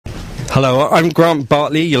Hello, I'm Grant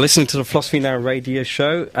Bartley. You're listening to the Philosophy Now radio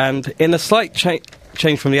show, and in a slight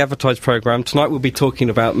change from the advertised programme, tonight we'll be talking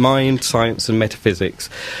about mind, science and metaphysics.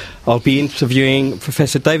 I'll be interviewing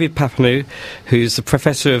Professor David Papineau, who's the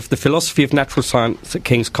Professor of the Philosophy of Natural Science at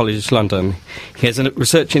King's College London. He has a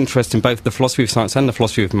research interest in both the philosophy of science and the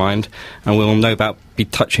philosophy of mind, and we'll no doubt be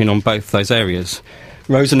touching on both those areas.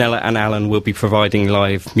 Rosanella and Alan will be providing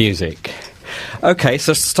live music. OK,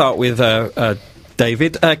 so let's start with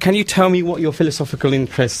David. Can you tell me what your philosophical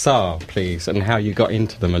interests are, please, and how you got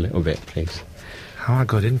into them a little bit, please? How I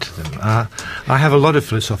got into them? I have a lot of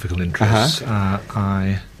philosophical interests.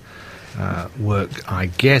 I work, I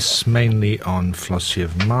guess, mainly on philosophy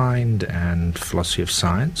of mind and philosophy of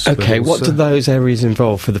science. OK, what do those areas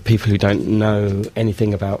involve for the people who don't know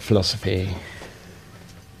anything about philosophy?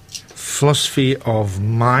 Philosophy of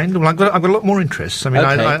mind. Well, I've got a lot more interests. I mean,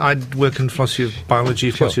 Okay. I work in philosophy of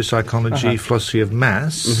biology, philosophy of psychology, philosophy of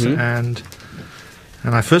maths, and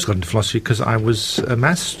I first got into philosophy because I was a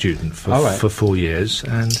maths student for 4 years,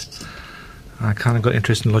 and I kind of got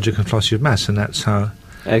interested in logic and philosophy of maths, and that's how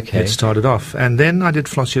it started off. And then I did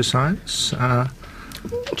philosophy of science.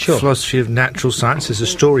 Philosophy of natural science. There's a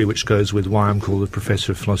story which goes with why I'm called a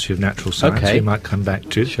professor of philosophy of natural science. We might come back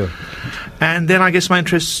to. Sure. And then I guess my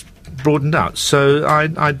interests broadened out. So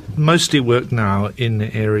I mostly work now in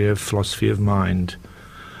the area of philosophy of mind,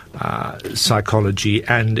 psychology,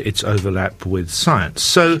 and its overlap with science.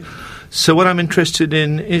 So what I'm interested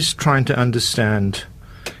in is trying to understand,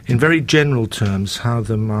 in very general terms, how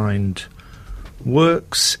the mind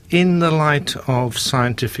works in the light of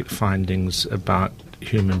scientific findings about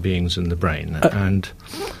human beings and the brain, and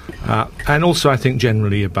also I think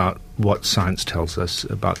generally about what science tells us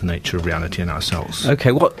about the nature of reality and ourselves.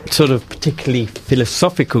 OK, what sort of particularly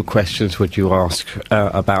philosophical questions would you ask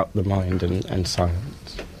about the mind and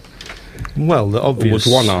science? Well, the obvious... Or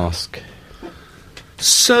would one ask?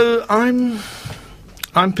 So I'm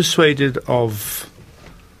persuaded of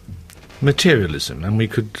materialism, and we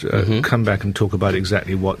could come back and talk about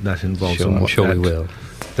exactly what that involves and what we will.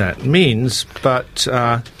 That means, but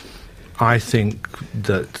I think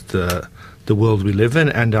that the world we live in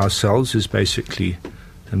and ourselves is basically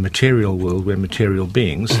a material world. We're material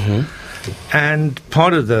beings. And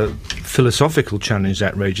part of the philosophical challenge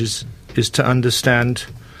that raises is to understand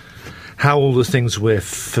how all the things we're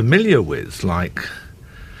familiar with, like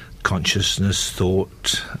consciousness,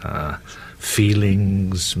 thought,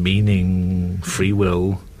 feelings, meaning, free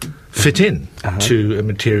will, fit in to a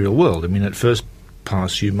material world. I mean, at first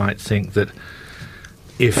pass, you might think that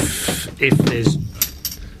if there's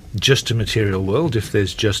just a material world, if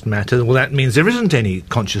there's just matter, well, that means there isn't any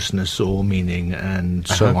consciousness or meaning and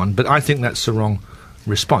so on. But I think that's the wrong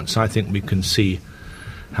response. I think we can see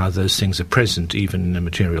how those things are present even in the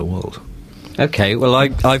material world. OK, well,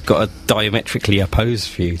 I've got a diametrically opposed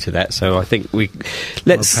view to that, so I think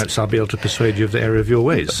perhaps I'll be able to persuade you of the error of your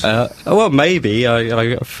ways. Well, maybe.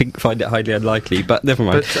 I find it highly unlikely, but never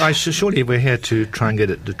mind. But surely we're here to try and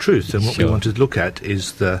get at the truth, and what we want to look at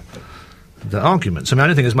is the arguments. I mean, I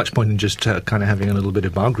don't think there's much point in just kind of having a little bit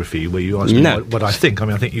of biography where you ask me what I think. I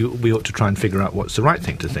mean, I think we ought to try and figure out what's the right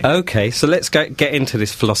thing to think. OK, so let's get into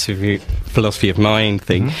this philosophy of mind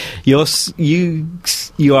thing.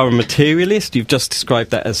 You are a materialist. You've just described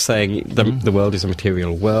that as saying the world is a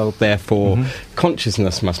material world, therefore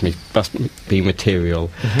consciousness must be material.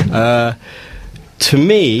 To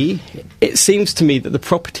me, it seems to me that the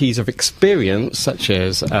properties of experience, such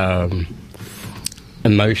as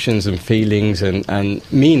emotions and feelings and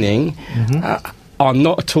meaning, are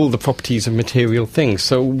not at all the properties of material things.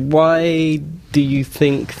 So why do you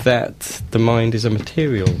think that the mind is a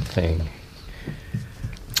material thing?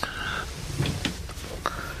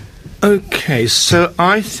 OK, so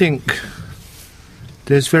I think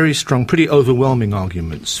there's very strong, pretty overwhelming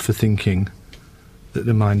arguments for thinking that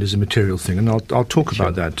the mind is a material thing, and I'll talk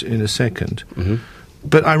about that in a second.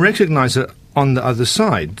 But I recognise that on the other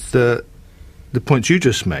side, the points you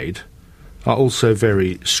just made are also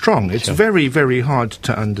very strong. It's very, very hard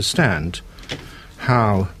to understand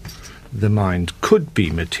how the mind could be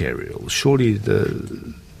material. Surely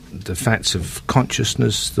the facts of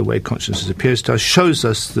consciousness, the way consciousness appears to us, shows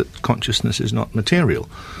us that consciousness is not material.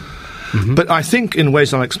 But I think, in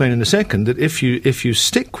ways I'll explain in a second, that if you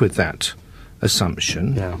stick with that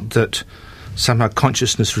assumption, that somehow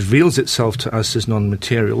consciousness reveals itself to us as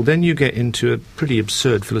non-material, then you get into a pretty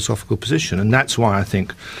absurd philosophical position. And that's why I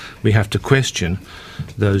think we have to question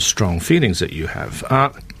those strong feelings that you have.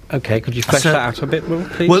 OK, could you flesh that out a bit more,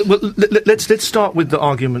 please? Well, let's start with the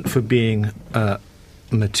argument for being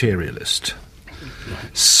materialist.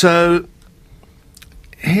 So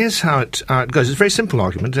here's how it goes. It's a very simple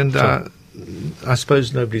argument, and I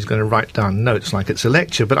suppose nobody's going to write down notes like it's a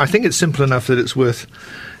lecture, but I think it's simple enough that it's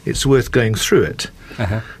worth going through it.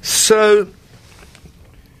 So,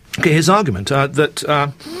 okay, his argument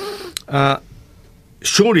that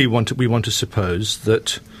surely we want to suppose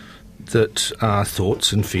that our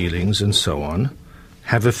thoughts and feelings and so on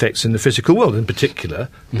have effects in the physical world. In particular,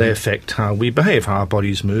 they affect how we behave, how our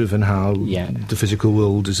bodies move, and how the physical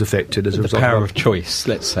world is affected as a result. The power of choice,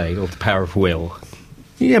 let's say, or the power of will.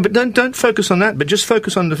 Yeah, but don't focus on that. But just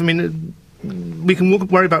focus on we can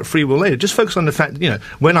worry about free will later. Just focus on the fact that,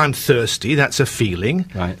 when I'm thirsty, that's a feeling,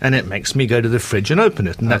 and it makes me go to the fridge and open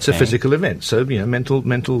it, and that's a physical event. So,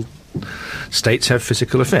 mental states have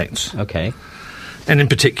physical effects. Okay. And in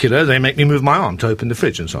particular, they make me move my arm to open the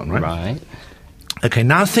fridge and so on, right? Right. Okay,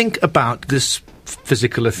 now think about this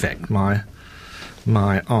physical effect, my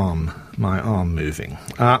arm moving.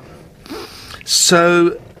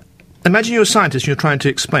 So imagine you're a scientist and you're trying to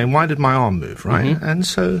explain, why did my arm move, right? And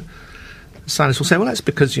so scientists will say, well, that's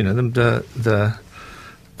because,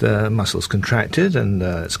 the muscles contracted, and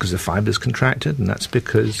it's because the fibers contracted, and that's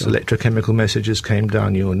because electrochemical messages came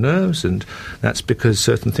down your nerves, and that's because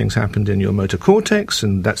certain things happened in your motor cortex,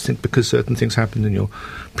 and that's because certain things happened in your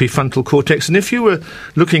prefrontal cortex. And if you were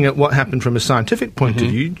looking at what happened from a scientific point of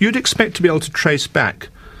view, you'd expect to be able to trace back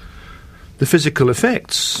the physical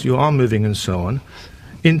effects, your arm moving and so on,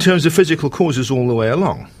 in terms of physical causes all the way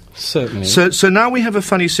along. Certainly. So now we have a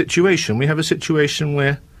funny situation. We have a situation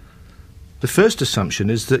where the first assumption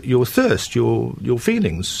is that your thirst, your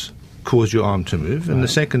feelings, cause your arm to move, and the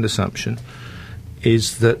second assumption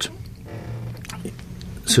is that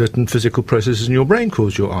certain physical processes in your brain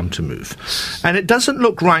cause your arm to move. And it doesn't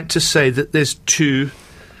look right to say that there's two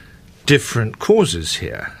different causes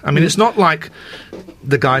here. I mean, it's not like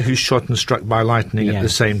the guy who's shot and struck by lightning at the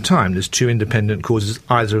same time. There's two independent causes,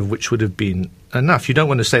 either of which would have been enough. You don't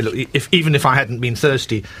want to say, look, even if I hadn't been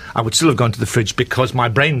thirsty, I would still have gone to the fridge because my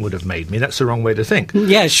brain would have made me. That's the wrong way to think.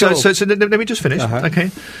 Yeah, sure. So let me just finish. Okay.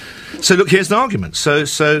 So look, here's the argument. So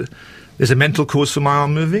there's a mental cause for my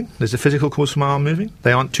arm moving. There's a physical cause for my arm moving.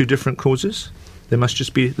 They aren't two different causes. They must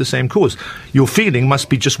just be the same cause. Your feeling must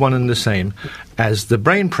be just one and the same as the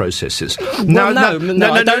brain processes. No, I'm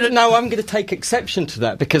going to take exception to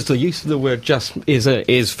that, because the use of the word "just"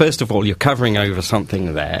 is first of all, you're covering over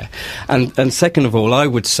something there, and second of all, I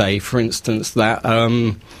would say, for instance, that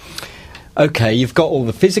okay, you've got all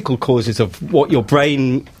the physical causes of what your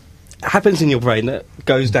brain happens in your brain that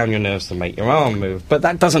goes down your nerves to make your arm move, but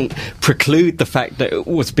that doesn't preclude the fact that it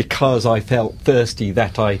was because I felt thirsty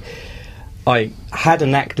that I had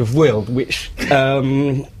an act of will which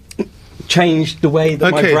changed the way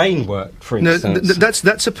that my brain worked, for instance.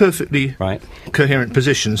 That's a perfectly coherent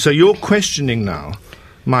position. So you're questioning now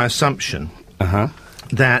my assumption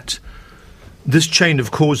that this chain of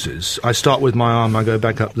causes, I start with my arm, I go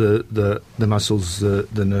back up the muscles,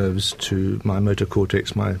 the nerves, to my motor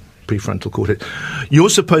cortex, my prefrontal cortex. You're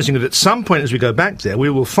supposing that at some point as we go back there, we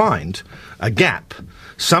will find a gap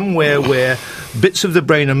somewhere where bits of the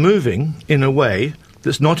brain are moving in a way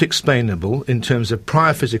that's not explainable in terms of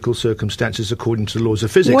prior physical circumstances according to the laws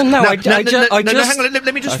of physics. Well, no, hang on,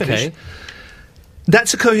 let me just finish.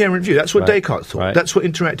 That's a coherent view. That's what Descartes thought. That's what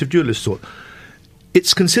interactive dualists thought.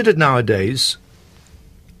 It's considered nowadays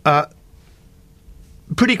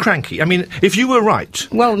pretty cranky. I mean, if you were right...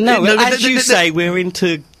 Well, as you say, we're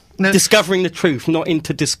into discovering the truth, not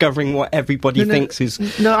into discovering what everybody thinks is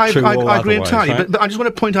true. I agree entirely, but I just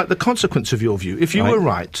want to point out the consequence of your view. If you were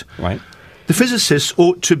right, the physicists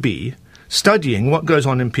ought to be studying what goes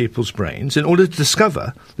on in people's brains in order to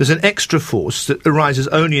discover there's an extra force that arises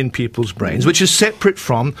only in people's brains, which is separate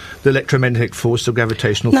from the electromagnetic force, the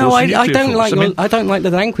gravitational force, and nuclear force. I don't like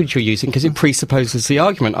the language you're using, because it presupposes the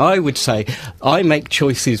argument. I would say I make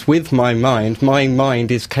choices with my mind. My mind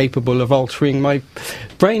is capable of altering my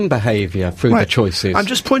brain behaviour through the choices. I'm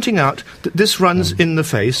just pointing out that this runs in the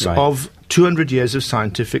face of 200 years of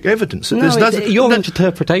scientific evidence. Your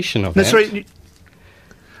interpretation of it. Sorry,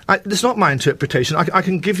 it's not my interpretation. I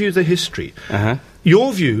can give you the history.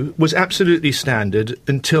 Your view was absolutely standard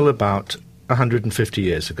until about 150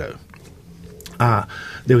 years ago.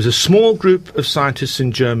 There was a small group of scientists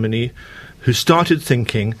in Germany who started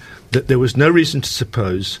thinking that there was no reason to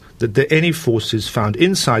suppose that there are any forces found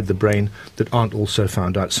inside the brain that aren't also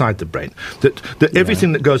found outside the brain. That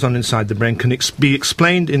everything that goes on inside the brain can be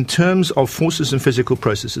explained in terms of forces and physical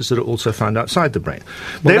processes that are also found outside the brain.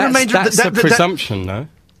 Well, that's a presumption, though.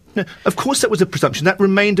 No, of course that was a presumption. That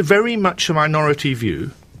remained very much a minority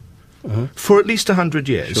view for at least 100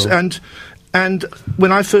 years. Sure. And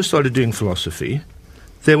when I first started doing philosophy,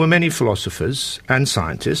 there were many philosophers and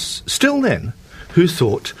scientists still then who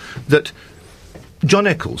thought that John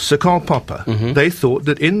Eccles, Sir Karl Popper, they thought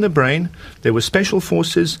that in the brain there were special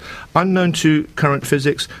forces unknown to current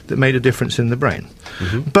physics that made a difference in the brain.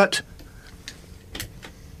 But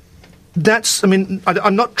that's, I mean,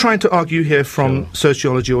 I'm not trying to argue here from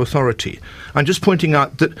sociology or authority. I'm just pointing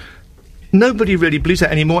out that nobody really believes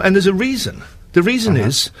that anymore, and there's a reason. The reason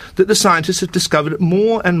is that the scientists have discovered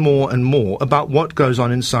more and more and more about what goes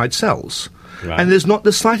on inside cells. Right. And there's not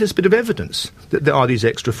the slightest bit of evidence that there are these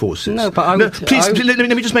extra forces. No, but let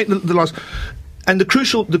me just make the last. And the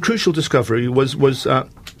crucial discovery was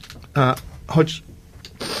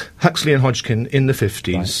Huxley and Hodgkin in the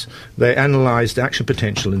 50s. Right. They analysed action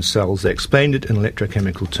potential in cells. They explained it in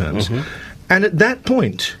electrochemical terms. And at that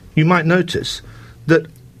point, you might notice that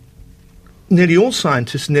nearly all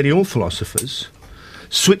scientists, nearly all philosophers,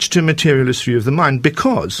 switched to a materialist view of the mind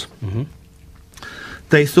because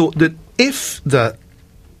they thought that if the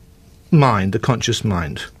mind, the conscious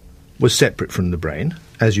mind, was separate from the brain,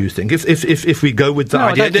 as you think, if we go with the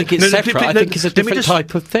idea, I don't think it's separate. I think it's a different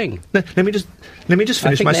type of thing. Let me just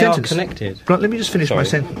finish my sentence. I think they are connected. Right, let me just finish my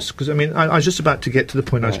sentence because I mean I was just about to get to the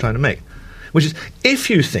point I was trying to make, which is if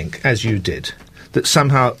you think, as you did, that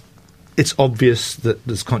somehow it's obvious that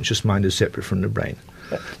this conscious mind is separate from the brain,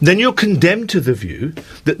 then you're condemned to the view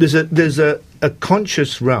that there's a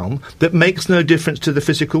conscious realm that makes no difference to the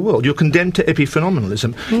physical world. You're condemned to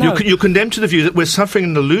epiphenomenalism. No. You're condemned to the view that we're suffering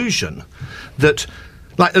an illusion that,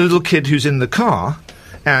 like a little kid who's in the car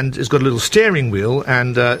and has got a little steering wheel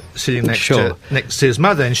and sitting next to his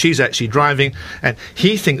mother, and she's actually driving, and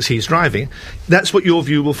he thinks he's driving. That's what your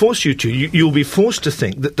view will force you to. You'll be forced to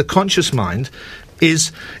think that the conscious mind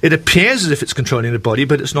it appears as if it's controlling the body,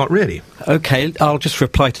 but it's not really. Okay, I'll just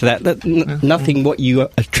reply to that. Nothing what you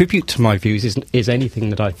attribute to my views is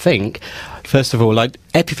anything that I think. First of all,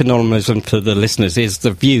 epiphenomenalism for the listeners is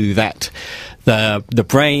the view that the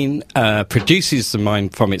brain produces the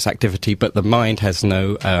mind from its activity, but the mind has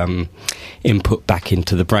no input back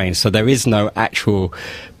into the brain. So there is no actual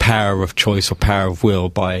power of choice or power of will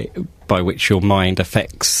by which your mind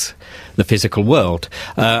affects the physical world.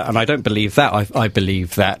 And I don't believe that. I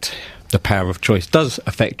believe that the power of choice does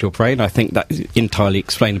affect your brain. I think that is entirely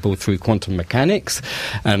explainable through quantum mechanics.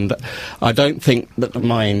 And I don't think that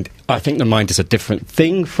I think the mind is a different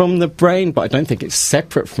thing from the brain, but I don't think it's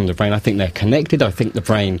separate from the brain. I think they're connected. I think the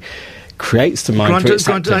brain creates the mind through its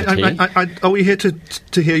activity. Are we here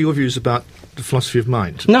to hear your views about the philosophy of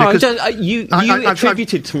mind? No, you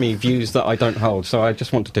attributed to me views that I don't hold, so I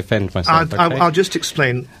just want to defend myself. I'll just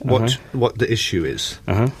explain what the issue is.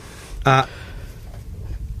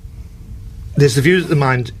 There's the view that the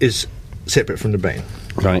mind is separate from the brain.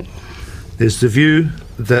 Right. There's the view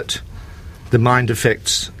that the mind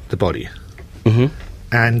affects the body.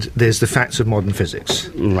 And there's the facts of modern physics.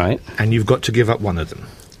 Right. And you've got to give up one of them.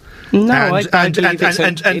 No, I believe it's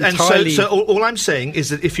entirely... So all I'm saying is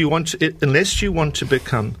that if you want to, unless you want to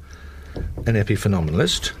become an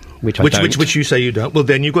epiphenomenalist, which you say you don't, well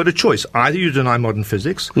then you've got a choice. Either you deny modern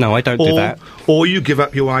physics. No, I don't do that. Or you give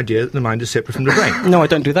up your idea that the mind is separate from the brain. No, I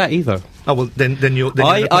don't do that either. Oh well, then you're.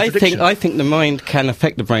 I think the mind can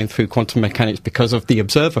affect the brain through quantum mechanics because of the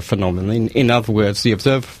observer phenomenon. In other words, the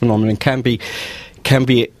observer phenomenon can be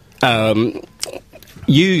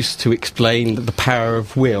used to explain the power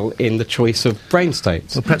of will in the choice of brain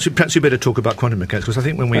states. Well, perhaps you better talk about quantum mechanics, because I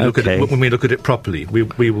think when we look at it properly,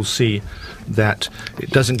 we will see that it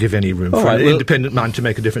doesn't give any room for an independent mind to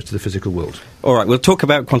make a difference to the physical world. All right, we'll talk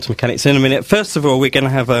about quantum mechanics in a minute. First of all, we're going to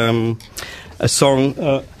have a song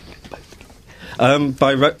by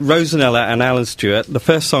Rosanella and Alan Stewart. The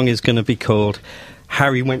first song is going to be called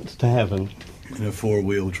 "Harry Went to Heaven." In a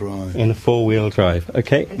four-wheel drive. In a four-wheel drive,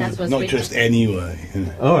 okay. And that's not just anyway. You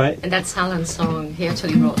know. All right. And that's Alan's song. He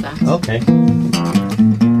actually wrote that. Okay.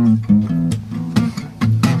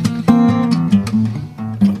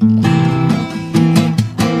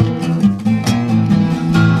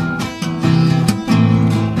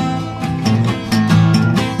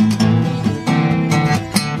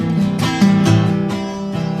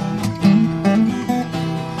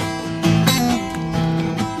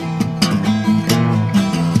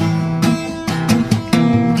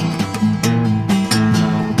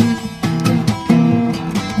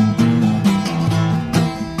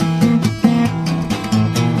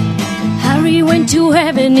 To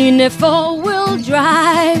heaven in a four-wheel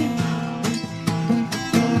drive,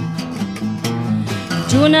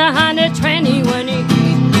 doing 120 when he hit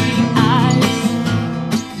the ice.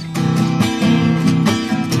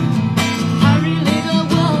 Hurry, little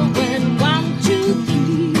whirlwind, 1, 2,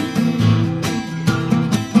 3.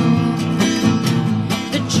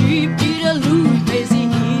 The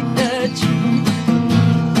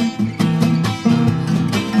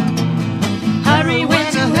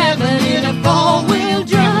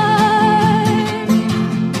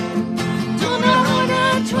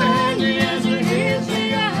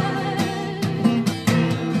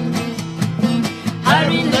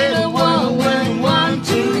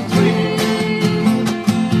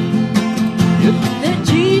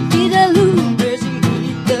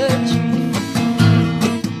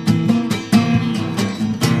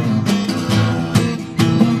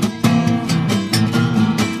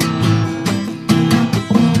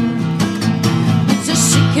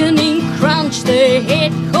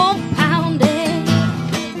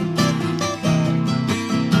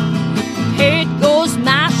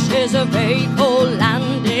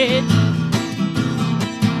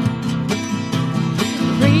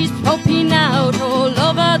popping out all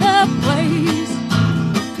over the place.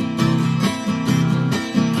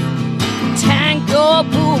 Tango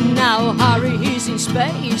boom, now Harry is in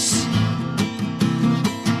space.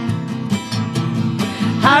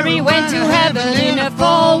 Harry went to heaven in a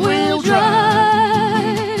four-wheel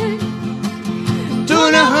drive,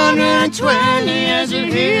 doing 120 as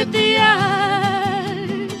it hit the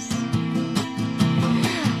ice.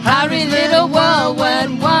 Harry's little world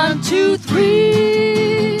went 1, 2, 3.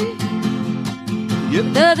 Yep.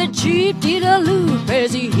 The Jeep did a loop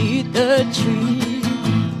as he hit the tree.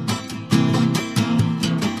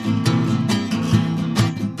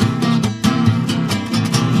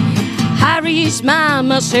 Harry's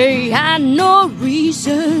mama say had no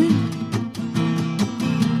reason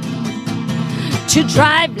to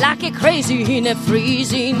drive like a crazy in a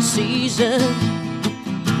freezing season.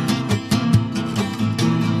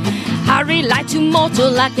 Harry liked to motor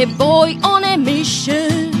like a boy on a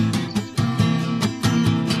mission.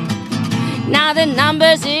 Now the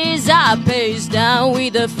numbers is up, is down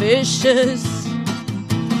with the fishes.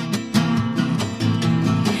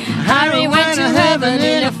 Harry went to heaven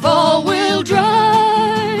in a four-wheel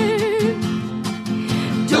drive,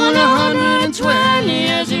 doing 120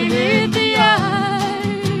 as he hit the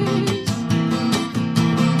ice.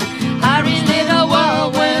 Harry's little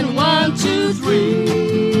world went 1, 2, 3.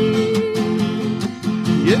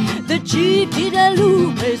 Yep. The Jeep did a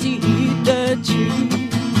loop as he hit the tree.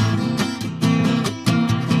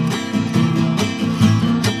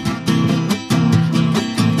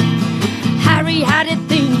 Harry had a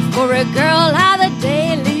thing for a girl out of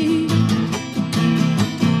daily,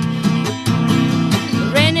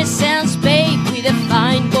 Renaissance babe with a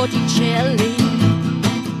fine Botticelli.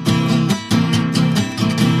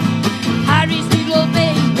 Harry's little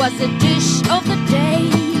babe was the dish of the day.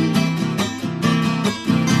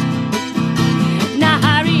 Now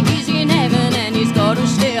Harry is in heaven and he's got to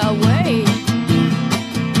stay away.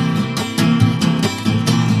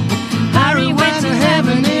 Harry went to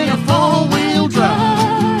heaven in a four-wheel drive,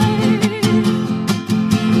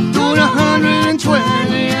 Doing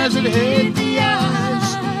 120 as it hit the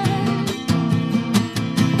ice.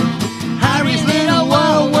 Harry's little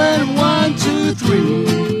world went 1, 2, 3.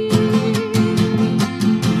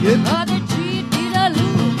 Yep. Oh, the Jeep did a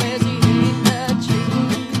loop as he hit the tree.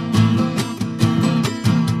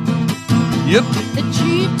 Yep. The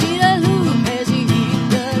Jeep did a loop as he hit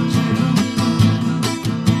the tree.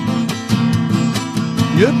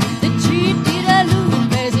 Yep. The Jeep did a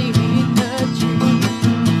loop as he hit the tree.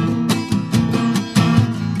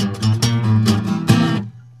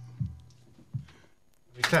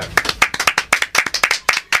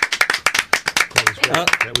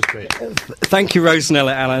 That was great. Thank you,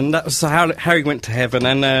 Rosanella Allen. That was how Harry Went to Heaven.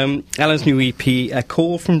 And Alan's new EP, A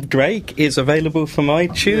Call from Drake, is available from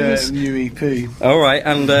iTunes. Yeah, new EP. All right,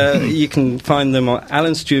 and you can find them on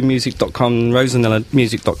alanstewardmusic.com and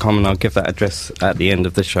rosanellamusic.com, and I'll give that address at the end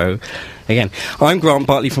of the show. Again, I'm Grant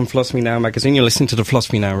Bartley from Philosophy Now magazine. You're listening to the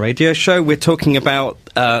Philosophy Now radio show. We're talking about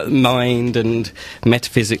mind and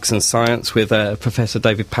metaphysics and science with Professor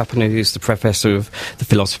David Papineau, who's the Professor of the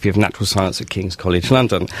Philosophy of Natural Science at King's College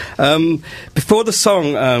London. Before the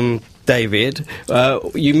song, David,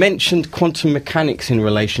 you mentioned quantum mechanics in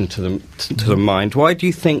relation to the mind. Why do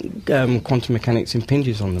you think quantum mechanics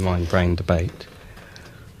impinges on the mind-brain debate?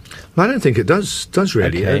 Well, I don't think it does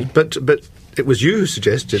really. Okay. But it was you who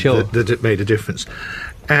suggested Sure. that it made a difference.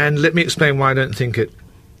 And let me explain why I don't think it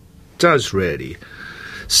does really.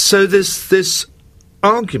 So there's this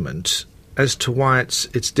argument as to why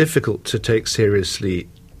it's difficult to take seriously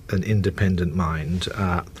an independent mind.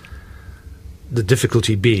 The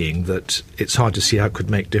difficulty being that it's hard to see how it could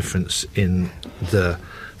make difference in the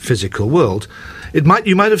physical world. You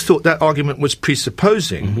might have thought that argument was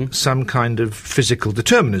presupposing some kind of physical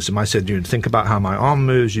determinism. I said, think about how my arm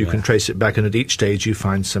moves, you can trace it back, and at each stage you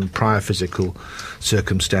find some prior physical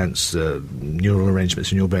circumstance, neural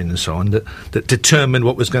arrangements in your brain and so on, that determined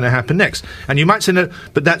what was going to happen next. And you might say, no,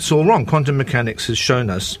 but that's all wrong. Quantum mechanics has shown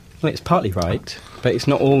us... Well, it's partly right, but it's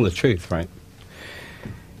not all the truth, right?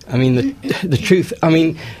 I mean, the truth... I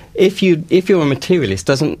mean, if you're a materialist,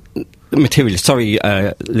 listeners,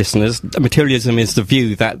 materialism is the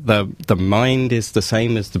view that the mind is the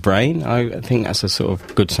same as the brain. I think that's a sort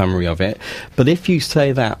of good summary of it. But if you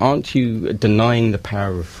say that, aren't you denying the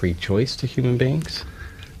power of free choice to human beings?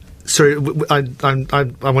 Sorry, I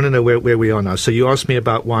want to know where we are now. So you asked me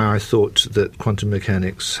about why I thought that quantum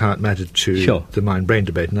mechanics, how it mattered to the mind-brain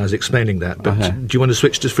debate, and I was explaining that. But do you want to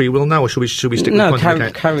switch to free will now, or should we stick with quantum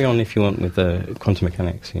mechanics? Carry on if you want with the quantum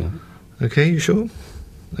mechanics. Okay, you sure?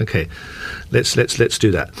 Okay, let's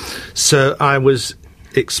do that. So I was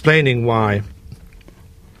explaining why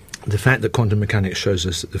the fact that quantum mechanics shows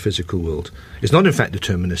us that the physical world is not in fact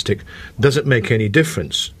deterministic doesn't make any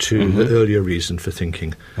difference to the earlier reason for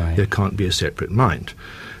thinking there can't be a separate mind.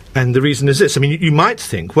 And the reason is this. I mean, you might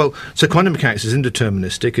think, well, so quantum mechanics is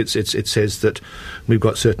indeterministic. It says that we've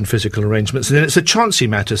got certain physical arrangements, and then it's a chancy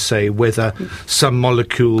matter, say, whether some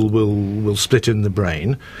molecule will split in the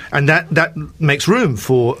brain, and that makes room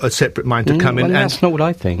for a separate mind to come in. And that's not what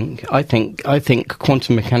I think. I think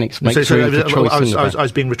quantum mechanics makes room for choice in the brain. I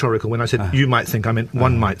was being rhetorical when I said you might think. I meant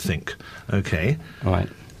one might think. Okay. All right.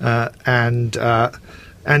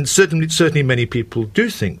 And certainly many people do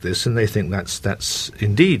think this, and they think that's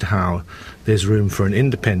indeed how there's room for an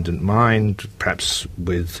independent mind, perhaps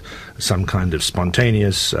with some kind of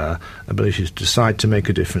spontaneous ability to decide to make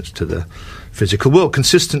a difference to the physical world,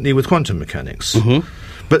 consistently with quantum mechanics.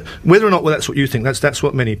 But whether or not that's what you think, that's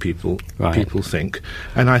what many people think,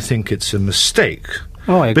 and I think it's a mistake.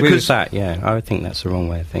 Oh, I agree with that, yeah. I would think that's the wrong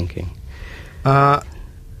way of thinking.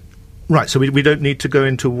 Right, so we don't need to go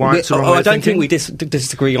into why it's the wrong way of thinking? I don't think we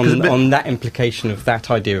disagree on that implication of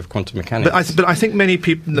that idea of quantum mechanics. But I think many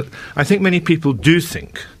people do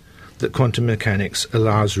think that quantum mechanics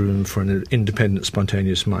allows room for an independent,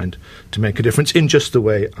 spontaneous mind to make a difference in just the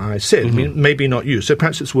way I said. I mean, maybe not you. So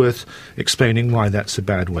perhaps it's worth explaining why that's a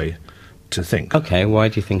bad way to think. Okay, why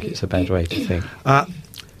do you think it's a bad way to think?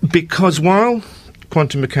 Because while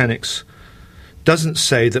quantum mechanics doesn't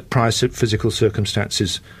say that prior physical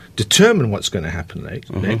circumstances determine what's going to happen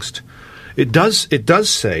next, it does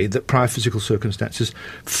say that prior physical circumstances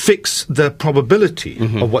fix the probability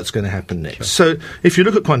of what's going to happen next. Sure. So if you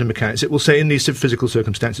look at quantum mechanics, it will say in these physical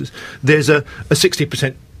circumstances there's a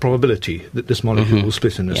 60% probability that this molecule will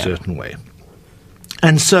split in a certain way.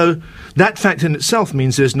 And so that fact in itself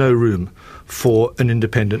means there's no room for an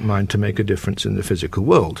independent mind to make a difference in the physical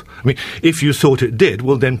world. I mean, if you thought it did,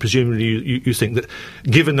 well, then presumably you think that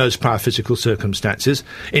given those prior physical circumstances,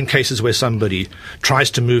 in cases where somebody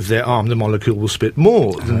tries to move their arm, the molecule will split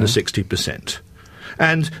more than the 60%.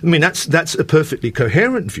 And, I mean, that's a perfectly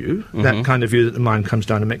coherent view, that kind of view that the mind comes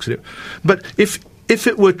down and makes it. But if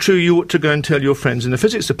it were true, you ought to go and tell your friends in the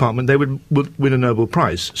physics department, they would win a Nobel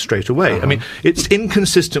Prize straight away. I mean, it's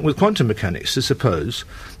inconsistent with quantum mechanics to suppose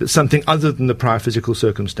that something other than the prior physical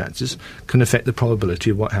circumstances can affect the probability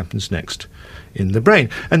of what happens next in the brain.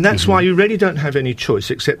 And that's why you really don't have any choice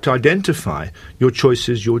except to identify your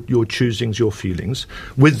choices, your choosings, your feelings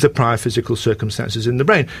with the prior physical circumstances in the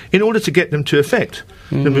brain in order to get them to affect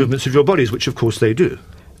the movements of your bodies, which of course they do.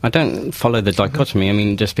 I don't follow the dichotomy. I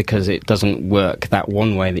mean, just because it doesn't work that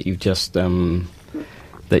one way that you've just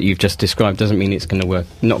described doesn't mean it's going to work.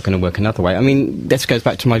 Not going to work another way. I mean, this goes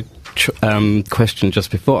back to my question just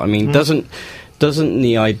before. I mean, doesn't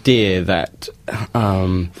the idea that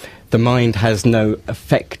the mind has no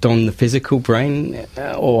effect on the physical brain,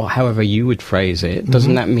 or however you would phrase it,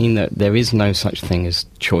 doesn't that mean that there is no such thing as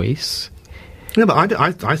choice? No, but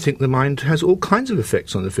I think the mind has all kinds of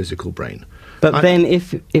effects on the physical brain. But then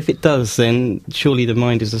if it does, then surely the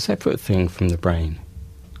mind is a separate thing from the brain.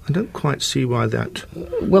 I don't quite see why that...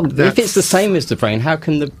 Well, if it's the same as the brain, how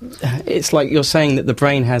can it's like you're saying that the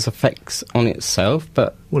brain has effects on itself,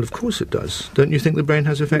 but... Well, of course it does. Don't you think the brain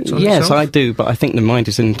has effects on itself? Yes, I do, but I think the mind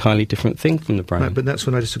is an entirely different thing from the brain. Right, but that's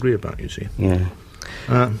what I disagree about, you see. Yeah.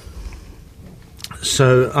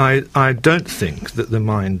 So I don't think that the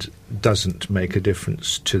mind doesn't make a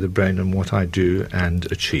difference to the brain and what I do and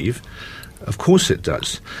achieve. Of course it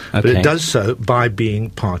does. Okay. But it does so by being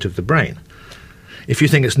part of the brain. If you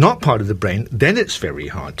think it's not part of the brain, then it's very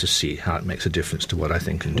hard to see how it makes a difference to what I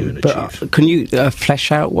think and do and achieve. Can you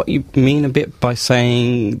flesh out what you mean a bit by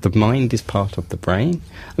saying the mind is part of the brain?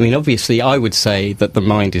 I mean, obviously, I would say that the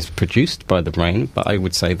mind is produced by the brain, but I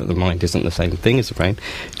would say that the mind isn't the same thing as the brain,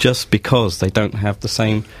 just because they don't have the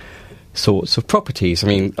same sorts of properties. I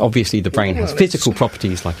mean, obviously the brain has physical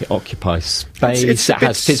properties, like it occupies space, it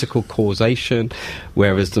has physical causation,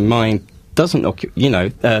 whereas the mind doesn't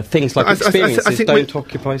things like experiences don't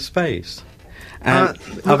occupy space. And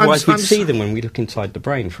otherwise we'd see them when we look inside the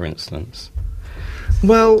brain, for instance.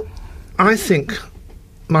 Well, I think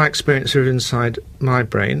my experiences are inside my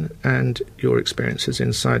brain and your experiences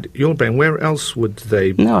inside your brain. Where else would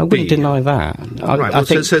they be? No, I wouldn't deny that. I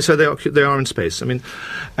think so they are in space. I mean,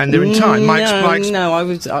 and they're in time.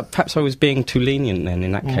 Perhaps I was being too lenient then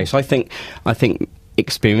in that case. I think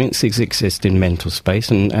experiences exist in mental space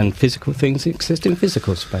and physical things exist in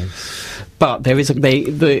physical space. But there is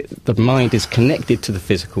the mind is connected to the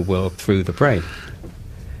physical world through the brain.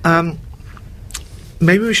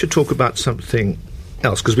 Maybe we should talk about something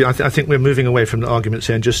else, because I think we're moving away from the arguments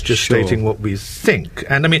here and just Sure. stating what we think.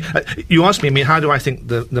 And I mean, you asked me, how do I think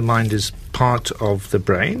the mind is part of the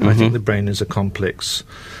brain? I think the brain is a complex,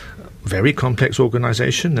 very complex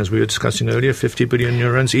organization, as we were discussing earlier, 50 billion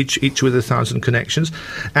neurons, each with 1,000 connections,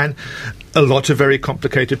 and a lot of very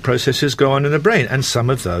complicated processes go on in the brain, and some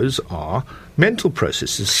of those are mental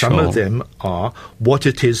processes. Some Sure. of them are what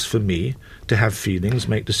it is for me to have feelings,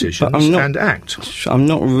 make decisions, I'm not- and act. I'm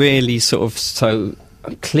not really sort of so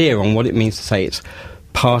clear on what it means to say it's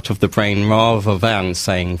part of the brain rather than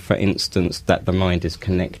saying, for instance, that the mind is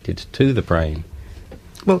connected to the brain.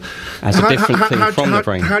 Well, As a different thing from the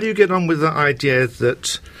brain. How do you get on with the idea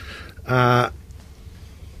that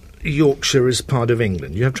Yorkshire is part of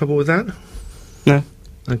England? You have trouble with that? No.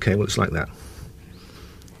 Okay, well, it's like that.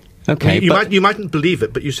 Okay, You mightn't believe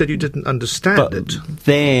it, but you said you didn't understand but it.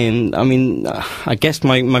 then, I mean, I guess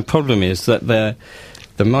my problem is that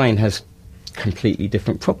the mind has completely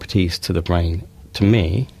different properties to the brain, to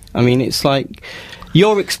me. I mean, it's like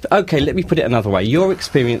okay, let me put it another way. Your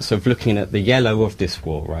experience of looking at the yellow of this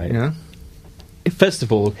wall, right? Yeah. First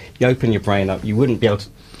of all, you open your brain up, you wouldn't be able to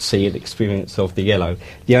see an experience of the yellow.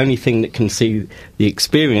 The only thing that can see the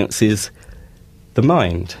experience is the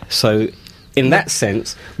mind. So, in that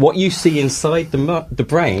sense, what you see inside the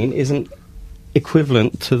brain isn't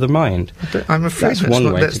equivalent to the mind. I'm afraid That's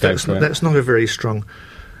one way to go for it. that's not a very strong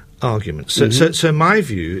argument. So my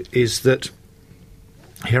view is that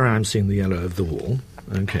here I am seeing the yellow of the wall,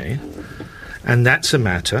 okay, and that's a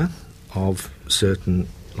matter of certain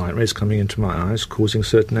light rays coming into my eyes, causing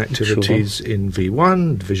certain activities in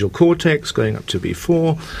V1, the visual cortex, going up to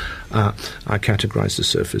V4. I categorize the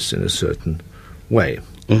surface in a certain way.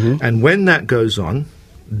 And when that goes on,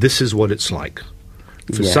 this is what it's like.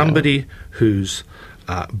 For Yeah. somebody whose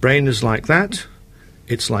brain is like that,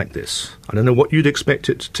 it's like this. I don't know what you'd expect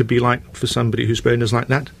it to be like for somebody whose brain is like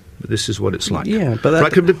that, but this is what it's like. Yeah, but that-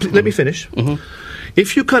 Right, let me finish.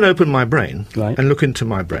 If you can open my brain Right. and look into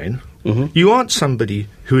my brain, you aren't somebody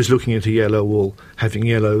who is looking at a yellow wall, having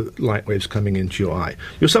yellow light waves coming into your eye.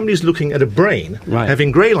 You're somebody who's looking at a brain, Right.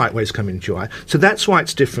 having grey light waves coming into your eye. So that's why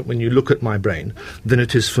it's different when you look at my brain than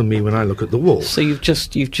it is for me when I look at the wall. So you've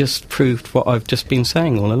just proved what I've just been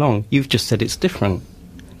saying all along. You've just said it's different.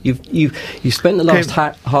 You spent the last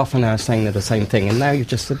half an hour saying they're the same thing, and now you've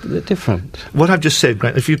just said that they're different. What I've just said,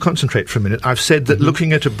 Grant, if you concentrate for a minute, I've said that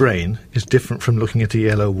looking at a brain is different from looking at a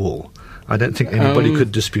yellow wall. I don't think anybody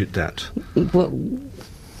could dispute that. Well,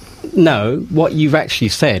 no, what you've actually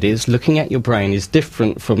said is looking at your brain is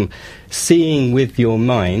different from seeing with your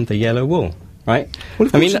mind the yellow wall, right? Well,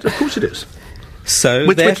 of course it is.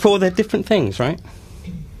 So therefore they're different things, right?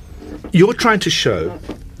 You're trying to show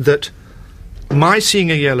that my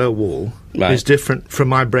seeing a yellow wall Right. is different from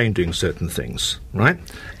my brain doing certain things, right?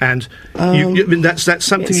 And I mean, that's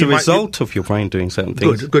something. It's you a might- result of your brain doing certain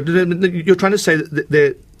things. Good. You're trying to say that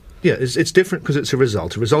they're. Yeah, it's different because it's a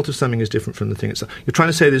result. A result of something is different from the thing itself. You're trying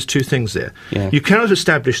to say there's two things there. Yeah. You cannot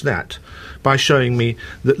establish that by showing me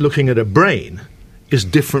that looking at a brain is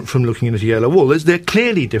different from looking at a yellow wall. They're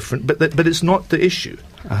clearly different, but it's not the issue.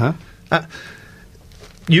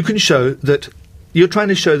 You can show that you're trying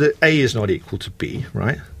to show that A is not equal to B,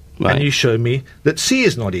 right? Right. And you show me that C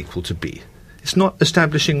is not equal to B. It's not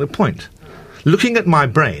establishing the point. Looking at my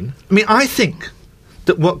brain, I mean, I think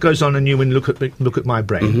that what goes on in you when you look at my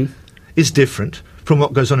brain is different from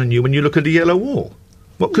what goes on in you when you look at a yellow wall.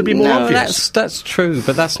 What could be more obvious? That's true,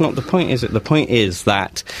 but that's not the point, is it? The point is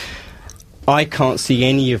that I can't see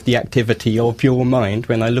any of the activity of your mind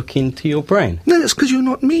when I look into your brain. No, that's because you're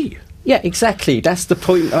not me. Yeah, exactly. That's the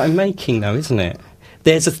point I'm making, though, isn't it?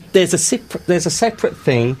 There's a separate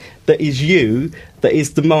thing that is you, that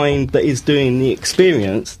is the mind, that is doing the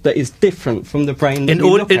experience, that is different from the brain that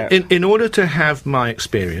you look at. In order to have my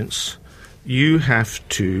experience, you have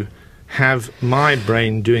to have my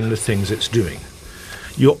brain doing the things it's doing.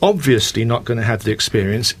 You're obviously not going to have the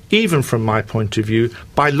experience, even from my point of view,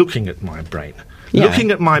 by looking at my brain. Yeah. Looking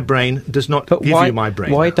at my brain does not give you my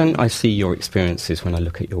brain. Why don't I see your experiences when I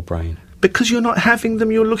look at your brain? Because you're not having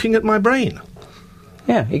them, you're looking at my brain.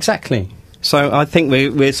 Yeah, exactly. So I think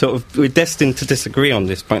we're destined to disagree on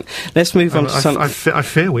this point. Let's move on to something. I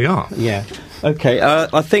fear we are. Yeah. Okay.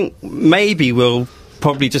 I think maybe we'll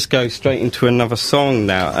probably just go straight into another song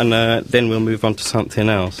now, and then we'll move on to something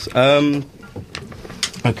else.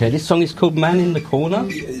 Okay. This song is called "Man in the Corner."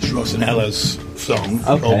 It's Rosanella's song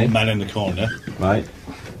Okay. called "Man in the Corner." Right.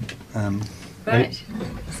 Right,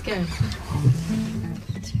 let's go.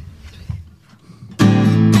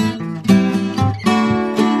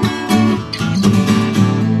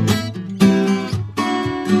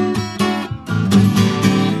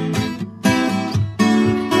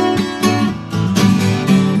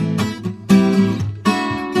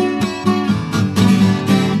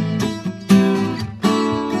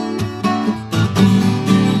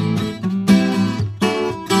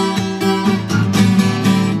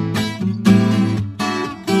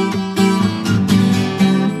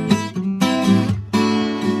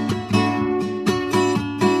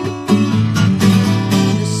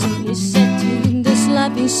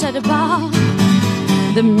 the bar.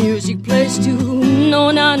 The music plays to no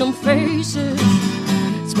unknown faces.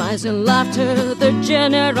 Smiles and laughter, the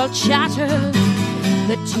general chatter.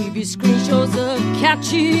 The TV screen shows a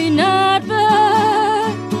catchy advert.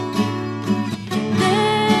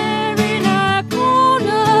 There in a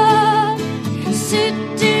corner,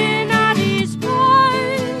 sitting at his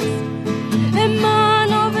price, a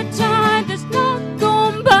man of a time that's not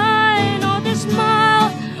gone by, nor the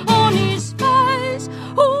smile on his face,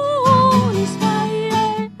 on his face,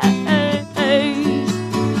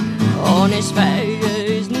 on his face.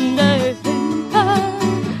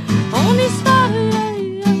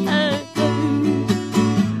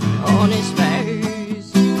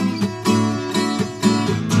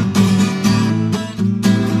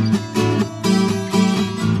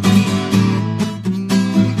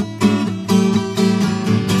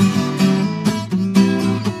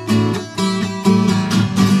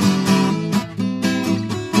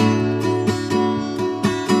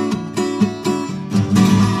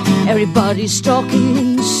 Everybody's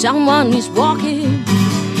talking, someone is walking.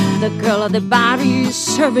 The girl at the bar is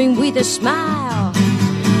serving with a smile.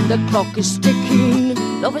 The clock is ticking,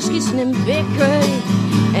 lovers kissing and bickering.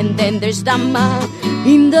 And then there's that man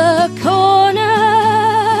in the corner.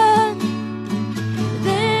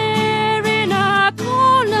 There in a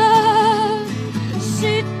corner,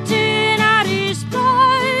 sitting at his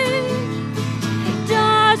place.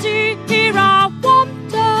 Does he hear a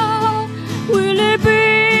wonder? Will it be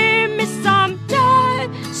someday,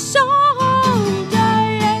 someday,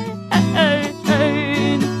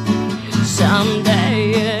 someday,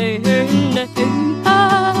 someday,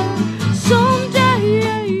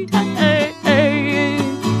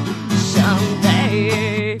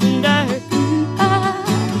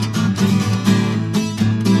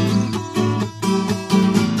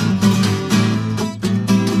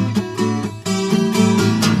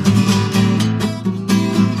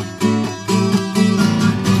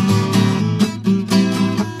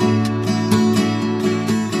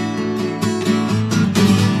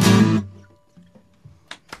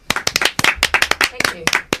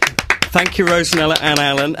 Thank you, Rosanella and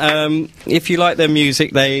Alan. If you like their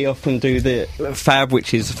music, they often do the Fab,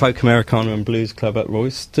 which is a folk Americana and blues club at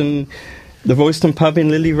Royston, the Royston pub in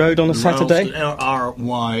Lily Road on a Saturday. Rylston.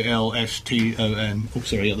 Oh,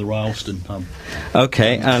 sorry, at the Rylston pub.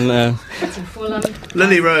 Okay, and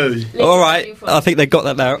Lily Road. All right, I think they got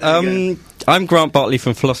that now. I'm Grant Bartley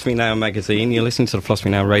from Philosophy Now magazine. You're listening to the Philosophy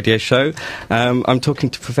Now radio show. I'm talking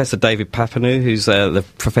to Professor David Papineau, who's the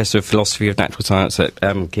Professor of Philosophy of Natural Science at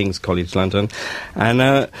King's College London.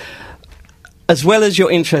 And as well as your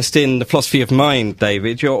interest in the philosophy of mind,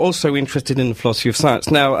 David, you're also interested in the philosophy of science.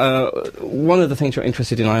 Now, one of the things you're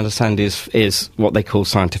interested in, I understand, is what they call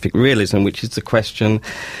scientific realism, which is the question,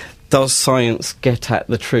 does science get at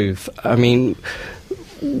the truth? I mean,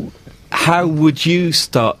 how would you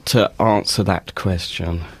start to answer that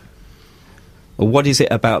question? Or what is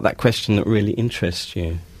it about that question that really interests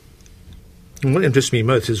you? What interests me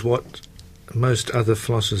most is what most other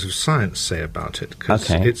philosophers of science say about it, because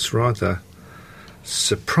it's rather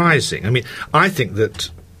surprising. I mean, I think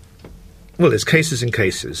that, well, there's cases and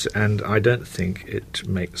cases, and I don't think it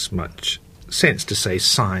makes much sense to say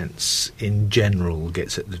science in general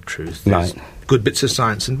gets at the truth. There's good bits of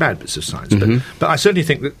science and bad bits of science. But I certainly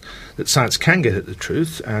think that science can get at the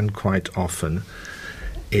truth, and quite often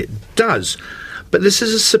it does. But this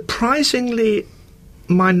is a surprisingly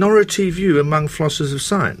minority view among philosophers of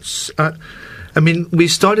science. I mean, we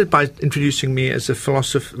started by introducing me as a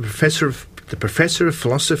professor of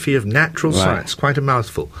philosophy of natural science, quite a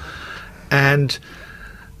mouthful. And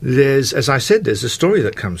there's, as I said, there's a story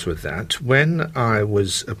that comes with that. When I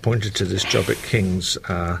was appointed to this job at King's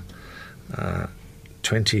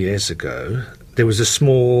 20 years ago, there was a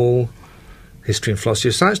small history and philosophy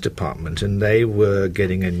of science department, and they were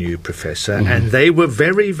getting a new professor, and they were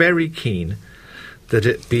very, very keen that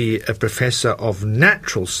it be a professor of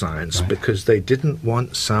natural science, because they didn't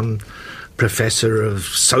want some professor of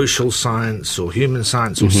social science or human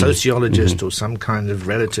science or sociologist or some kind of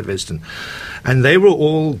relativist. And they were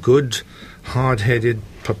all good, hard-headed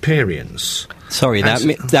Popperians. Sorry,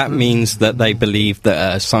 that means that they believe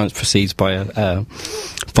that science proceeds by a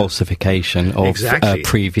falsification of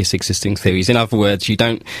previous existing theories. In other words, you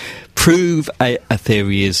don't prove a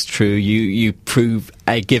theory is true, you prove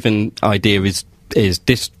a given idea is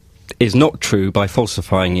not true by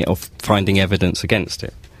falsifying it or finding evidence against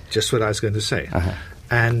it. Just what I was going to say.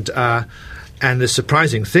 And the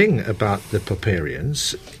surprising thing about the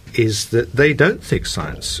Popperians is that they don't think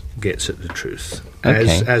science gets at the truth.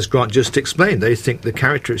 As Grant just explained, they think the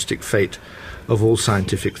characteristic fate of all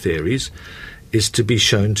scientific theories is to be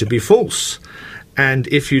shown to be false. And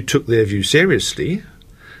if you took their view seriously,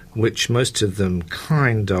 which most of them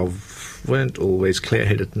kind of weren't always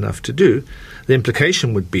clear-headed enough to do, the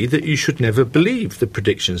implication would be that you should never believe the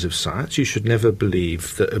predictions of science. You should never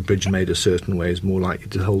believe that a bridge made a certain way is more likely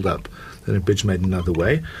to hold up than a bridge made another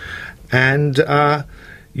way. And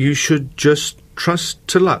you should just trust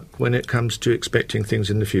to luck when it comes to expecting things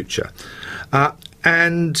in the future.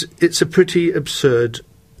 And it's a pretty absurd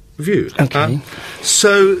view. Okay.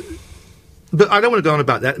 But I don't want to go on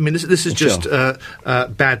about that. I mean, this is just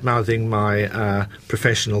bad-mouthing my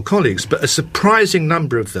professional colleagues, but a surprising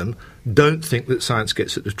number of them don't think that science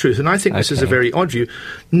gets at the truth. And I think this is a very odd view,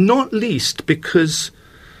 not least because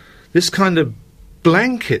this kind of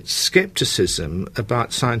blanket scepticism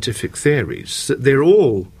about scientific theories, that they're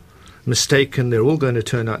all mistaken, they're all going to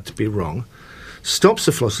turn out to be wrong, stops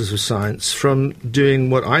the philosophers of science from doing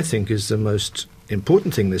what I think is the most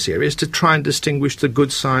important thing in this area, is to try and distinguish the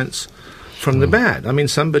good science from the bad. I mean,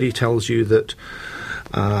 somebody tells you that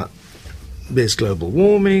there's global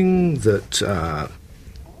warming, that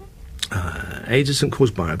AIDS isn't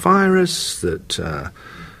caused by a virus, that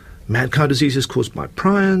mad cow disease is caused by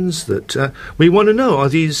prions, that we want to know, are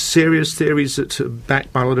these serious theories that are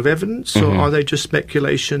backed by a lot of evidence, or are they just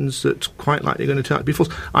speculations that quite likely are going to turn out to be false?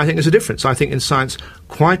 I think there's a difference. I think in science,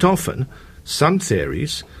 quite often, some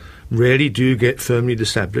theories really do get firmly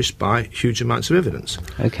established by huge amounts of evidence.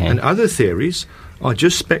 Okay. And other theories are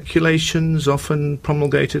just speculations, often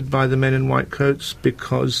promulgated by the men in white coats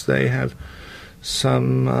because they have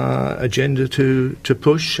some agenda to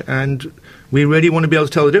push, and we really want to be able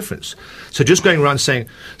to tell the difference. So just going around saying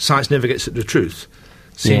science never gets at the truth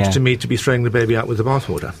seems to me to be throwing the baby out with the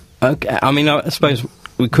bathwater. Okay. I mean, I suppose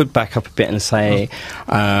we could back up a bit and say,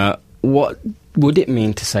 what would it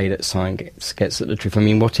mean to say that science gets at the truth? I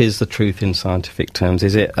mean, what is the truth in scientific terms?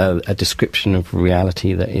 Is it a description of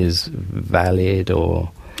reality that is valid,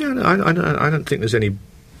 or...? Yeah, no, I don't think there's any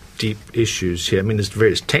deep issues here. I mean, there's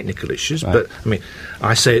various technical issues, but, I mean,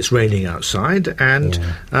 I say it's raining outside, and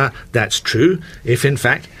that's true if, in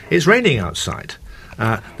fact, it's raining outside.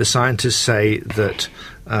 The scientists say that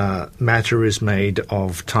matter is made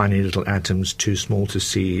of tiny little atoms too small to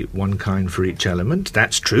see, one kind for each element.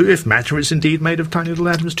 That's true if matter is indeed made of tiny little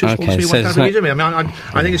atoms too small to see, one kind for each element. I mean,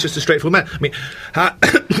 I think it's just a straightforward matter. I mean,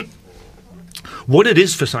 what it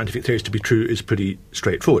is for scientific theories to be true is pretty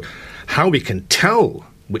straightforward. How we can tell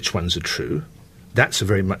which ones are true, that's a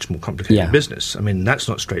very much more complicated business. I mean, that's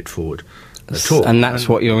not straightforward at all. And that's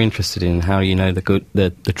what you're interested in, how you know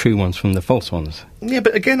the true ones from the false ones. Yeah,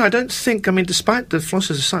 but again, I don't think, I mean, despite the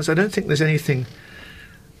philosophers of science, I don't think there's anything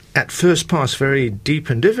at first pass very deep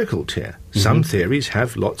and difficult here. Some theories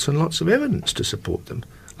have lots and lots of evidence to support them.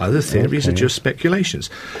 Other theories are just speculations.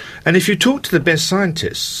 And if you talk to the best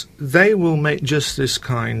scientists, they will make just this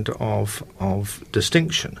kind of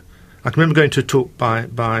distinction. I can remember going to a talk by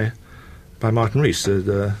Martin Rees,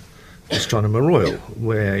 the astronomer royal,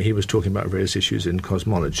 where he was talking about various issues in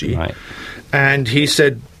cosmology. Right. And he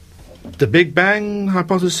said the Big Bang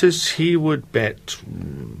hypothesis, he would bet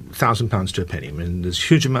 £1,000 to a penny. I mean, there's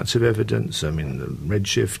huge amounts of evidence. I mean, the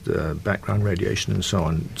redshift, background radiation and so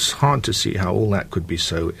on. It's hard to see how all that could be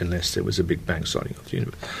so unless there was a Big Bang starting off the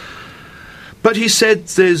universe. But he said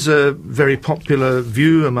there's a very popular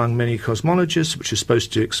view among many cosmologists which is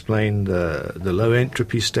supposed to explain the low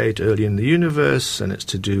entropy state early in the universe, and it's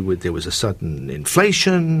to do with there was a sudden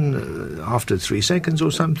inflation after 3 seconds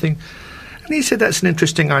or something. And he said that's an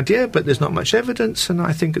interesting idea, but there's not much evidence, and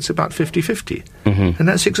I think it's about 50-50. And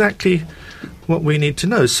that's exactly what we need to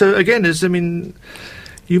know. So again,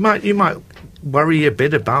 you might worry a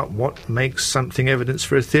bit about what makes something evidence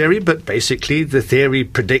for a theory, but basically the theory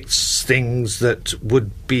predicts things that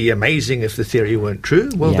would be amazing if the theory weren't true.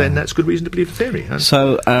 Well, then that's good reason to believe the theory. Huh?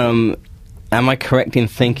 So, am I correct in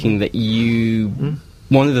thinking that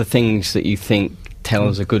one of the things that you think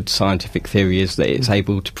tells a good scientific theory is that it's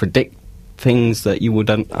able to predict things that you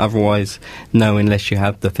wouldn't otherwise know unless you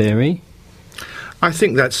had the theory? I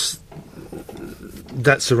think that's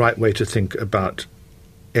the right way to think about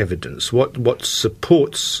evidence. What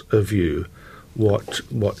supports a view, what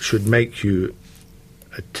should make you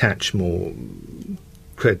attach more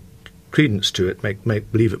credence to it, make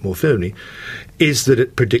believe it more firmly, is that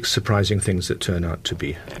it predicts surprising things that turn out to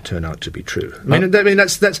be true.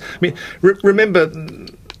 Remember,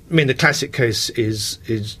 I mean, the classic case is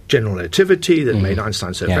general relativity that made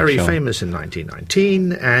Einstein so very sure. famous in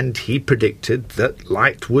 1919, and he predicted that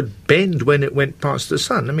light would bend when it went past the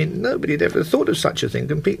sun. I mean, nobody had ever thought of such a thing,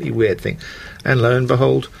 completely weird thing. And lo and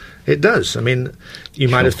behold, it does. I mean, you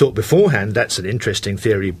might have thought beforehand that's an interesting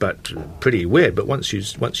theory, but pretty weird. But once you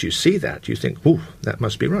see that, you think, ooh, that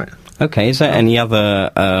must be right. Okay, is there any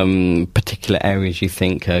other particular areas you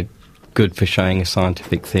think are good for showing a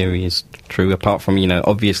scientific theory is true, apart from,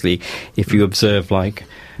 obviously, if you observe like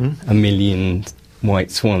a million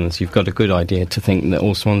white swans, you've got a good idea to think that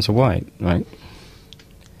all swans are white, right?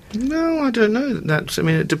 No, I don't know. I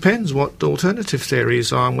mean, it depends what the alternative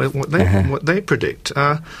theories are and what they predict.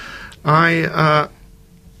 One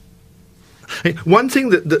thing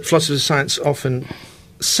that philosophers of science often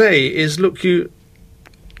say is, look, you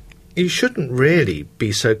shouldn't really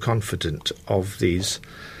be so confident of these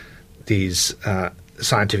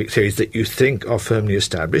scientific theories that you think are firmly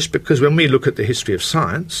established, because when we look at the history of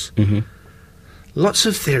science, lots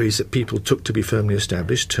of theories that people took to be firmly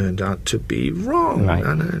established turned out to be wrong. Right.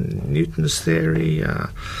 Newton's theory,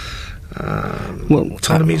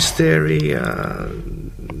 Ptolemy's theory,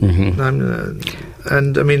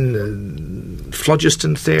 and I mean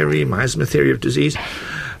phlogiston theory, miasma theory of disease.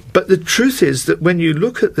 But the truth is that when you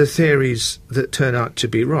look at the theories that turn out to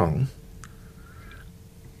be wrong,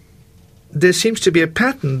 there seems to be a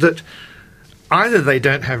pattern that either they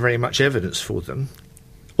don't have very much evidence for them,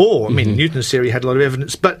 or, I mean, Newton's theory had a lot of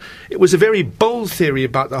evidence, but it was a very bold theory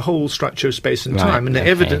about the whole structure of space and time, and the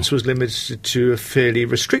evidence was limited to a fairly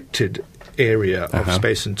restricted area of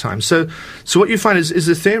space and time. So what you find is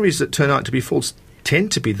the theories that turn out to be false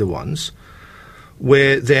tend to be the ones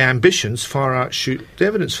where their ambitions far outshoot the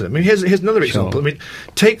evidence for them. I mean, here's another example. I mean,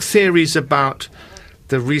 take theories about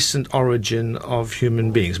the recent origin of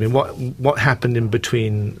human beings. I mean, what happened in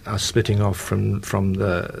between us splitting off from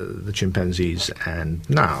the chimpanzees and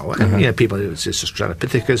now? And people, it's just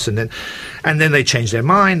Australopithecus, and then they change their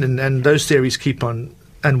mind, and those theories keep on.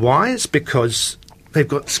 And why? It's because they've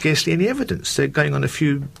got scarcely any evidence. They're going on a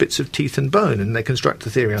few bits of teeth and bone, and they construct a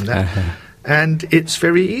theory on that. And it's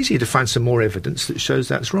very easy to find some more evidence that shows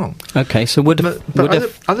that's wrong. Okay, so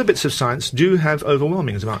other bits of science do have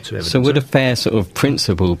overwhelming amounts of evidence. So would a fair sort of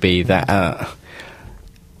principle be that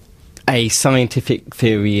a scientific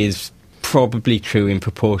theory is probably true in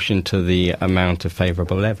proportion to the amount of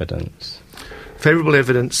favourable evidence? Favourable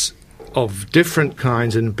evidence of different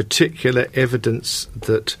kinds, and in particular evidence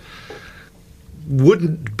that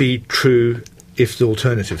wouldn't be true if the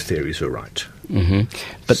alternative theories were right.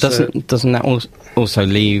 But doesn't that also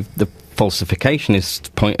leave the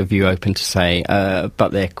falsificationist point of view open to say,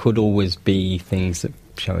 but there could always be things that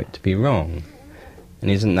show it to be wrong? And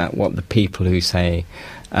isn't that what the people who say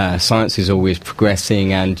science is always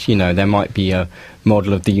progressing, and there might be a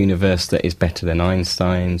model of the universe that is better than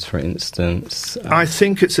Einstein's, for instance? I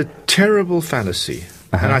think it's a terrible fallacy,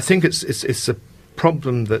 and I think it's a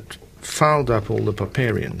problem that fouled up all the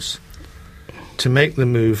Popperians to make the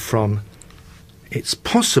move from it's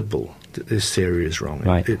possible that this theory is wrong.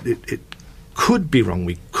 Right. It could be wrong.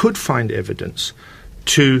 We could find evidence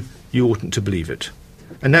to you oughtn't to believe it.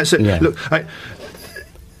 And that's it. Yeah. Look,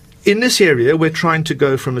 in this area, we're trying to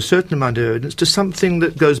go from a certain amount of evidence to something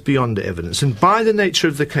that goes beyond the evidence. And by the nature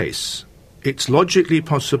of the case, it's logically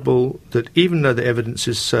possible that even though the evidence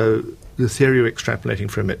is so, the theory we're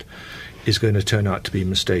extrapolating from it is going to turn out to be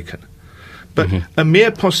mistaken. But a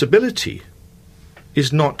mere possibility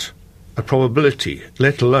is not a probability,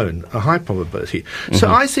 let alone a high probability.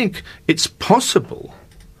 So I think it's possible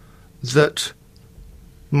that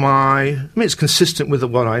it's consistent with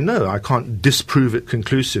what I know. I can't disprove it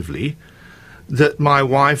conclusively, that my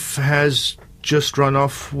wife has just run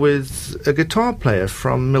off with a guitar player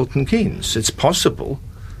from Milton Keynes. It's possible,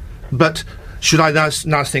 but should I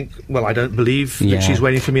now think, well, I don't believe that she's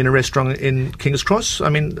waiting for me in a restaurant in King's Cross? I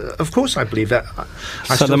mean, of course I believe that.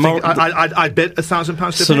 I'd bet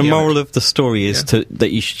 £1,000 to So the moral of the story is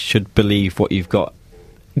that you should believe what you've got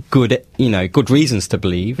good reasons to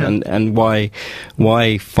believe, and why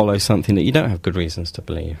follow something that you don't have good reasons to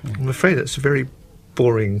believe? I'm afraid that's a very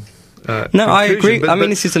boring no, I agree. But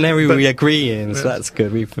this is an area we agree in, so that's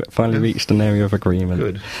good. We've finally reached an area of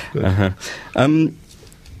agreement. Good.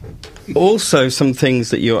 Also, some things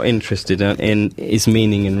that you're interested in is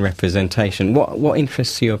meaning and representation. What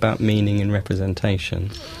interests you about meaning and representation?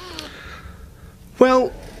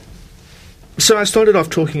 Well, so I started off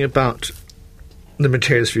talking about the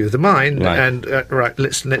materialist view of the mind, and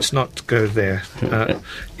let's not go there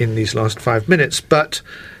in these last 5 minutes. But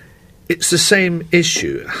it's the same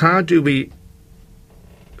issue. How do we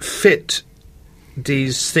fit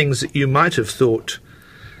these things that you might have thought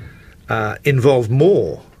involve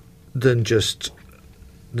more than just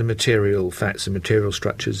the material facts and material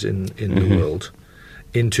structures in the world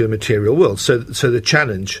into a material world. So the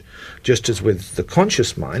challenge, just as with the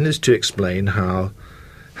conscious mind, is to explain how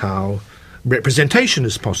representation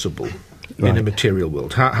is possible in a material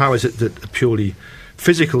world. How is it that a purely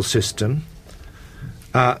physical system,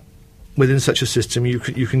 within such a system, you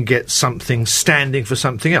can get something standing for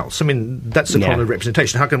something else? I mean, that's the problem of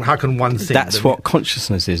representation. How can one think... That's what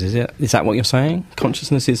consciousness is it? Is that what you're saying?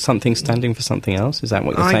 Consciousness is something standing for something else? Is that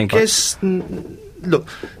what you're saying? I guess... Look,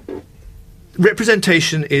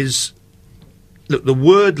 representation is... Look, the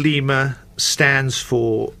word Lima stands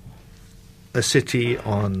for a city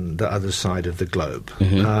on the other side of the globe.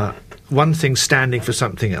 One thing standing for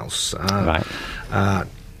something else. A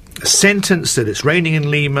sentence that it's raining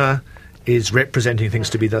in Lima is representing things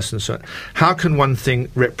to be thus and so on. How can one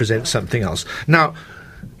thing represent something else? Now,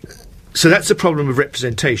 so that's the problem of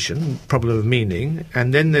representation, problem of meaning,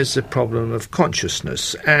 and then there's the problem of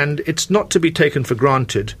consciousness. And it's not to be taken for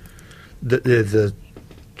granted that they're the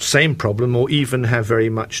same problem or even have very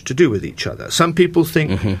much to do with each other. Some people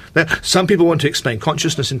think that some people want to explain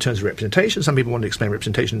consciousness in terms of representation, some people want to explain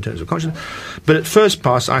representation in terms of consciousness, but at first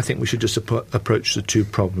pass I think we should just approach the two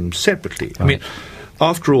problems separately. I mean,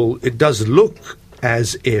 after all, it does look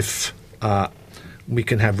as if we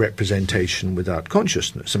can have representation without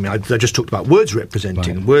consciousness. I mean, I just talked about words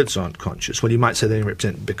representing, and words aren't conscious. Well, you might say they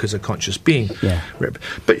represent because a conscious being.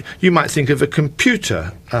 But you might think of a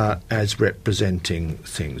computer as representing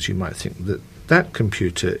things. You might think that that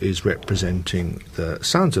computer is representing the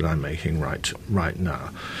sounds that I'm making right now.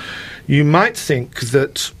 You might think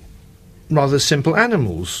that rather simple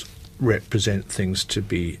animals represent things to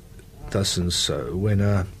be thus and so. When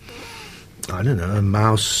a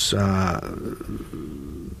mouse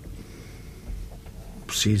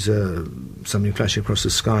sees something flashing across the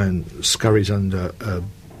sky and scurries under a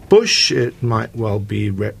bush, it might well be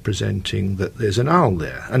representing that there's an owl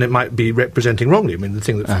there, and it might be representing wrongly. I mean, the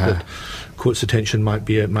thing that caught its attention might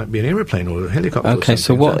be an aeroplane or a helicopter. Okay, or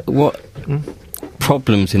something. So what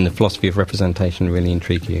problems in the philosophy of representation really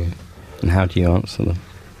intrigue you, and how do you answer them?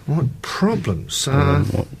 What problems?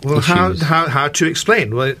 How to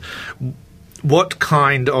explain? Well, what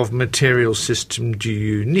kind of material system do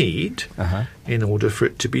you need in order for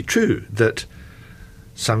it to be true that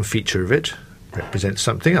some feature of it represents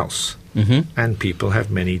something else? And people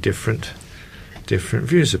have many different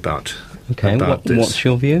views about this. What's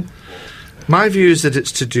your view? My view is that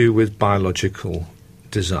it's to do with biological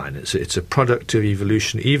design. It's a product of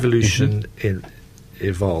evolution. Evolution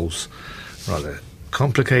evolves rather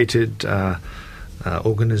complicated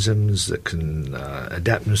organisms that can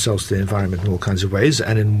adapt themselves to the environment in all kinds of ways,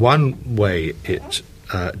 and in one way it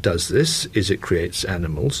does this is it creates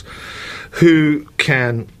animals who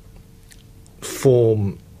can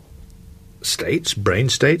form states, brain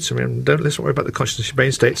states. I mean, let's not worry about the consciousness of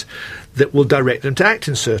brain states, that will direct them to act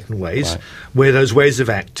in certain ways, where those ways of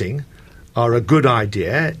acting are a good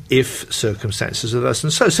idea if circumstances are thus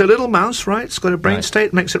and so. So a little mouse, it's got a brain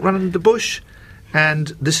state, makes it run in the bush, and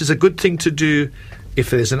this is a good thing to do if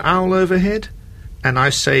there's an owl overhead. And I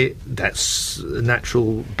say that's a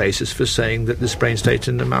natural basis for saying that this brain state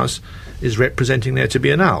in the mouse is representing there to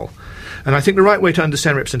be an owl. And I think the right way to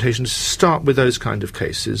understand representation is to start with those kind of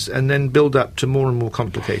cases and then build up to more and more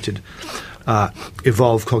complicated,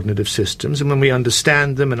 evolved cognitive systems. And when we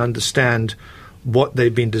understand them and understand what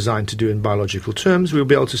they've been designed to do in biological terms, we'll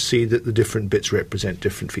be able to see that the different bits represent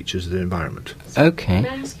different features of the environment. Okay. May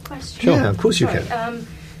I ask a question? Sure. Yeah, of course you can.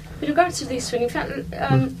 With regards to this one, in fact,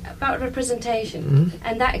 about representation,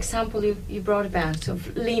 and that example you brought about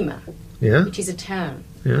of Lima, which is a town.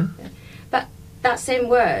 But that same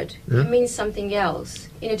word means something else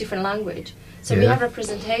in a different language. So we have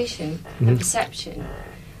representation and perception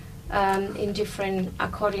in different,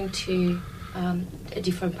 according to a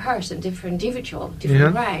different person, different individual,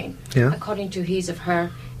 different brain, according to his or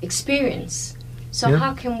her experience. So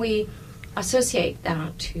how can we associate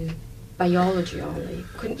that to biology only?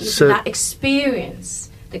 Couldn't that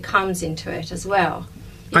experience that comes into it as well?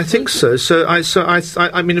 I think so.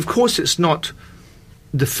 I mean, of course, it's not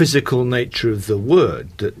the physical nature of the word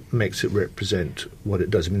that makes it represent what it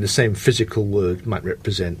does. I mean, the same physical word might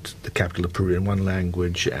represent the capital of Peru in one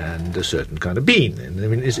language and a certain kind of bean. And I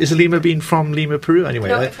mean, is a Lima bean from Lima, Peru? Anyway,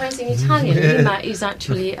 no, for instance, in Italian, Lima is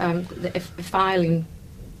actually a filing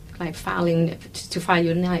like filing to file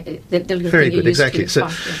your very good, exactly.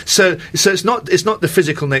 So it's not the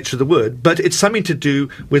physical nature of the word, but it's something to do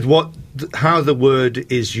with how the word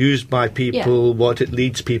is used by people, what it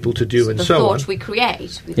leads people to do, and so on. The thought we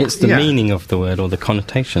create. It's the meaning of the word or the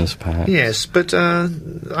connotations, perhaps. Yes, but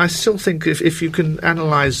I still think if you can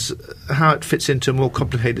analyse how it fits into a more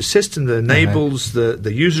complicated system that enables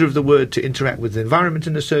the user of the word to interact with the environment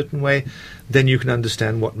in a certain way, then you can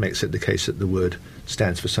understand what makes it the case that the word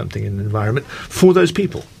stands for something in the environment for those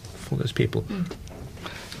people.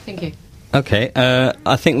 Thank you. Okay,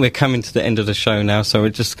 I think we're coming to the end of the show now, so we're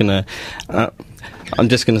just going to... I'm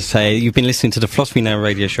just going to say, you've been listening to the Philosophy Now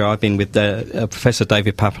radio show. I've been with Professor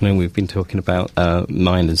David Pappin, and we've been talking about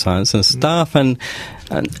mind and science and stuff, and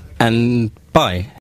bye.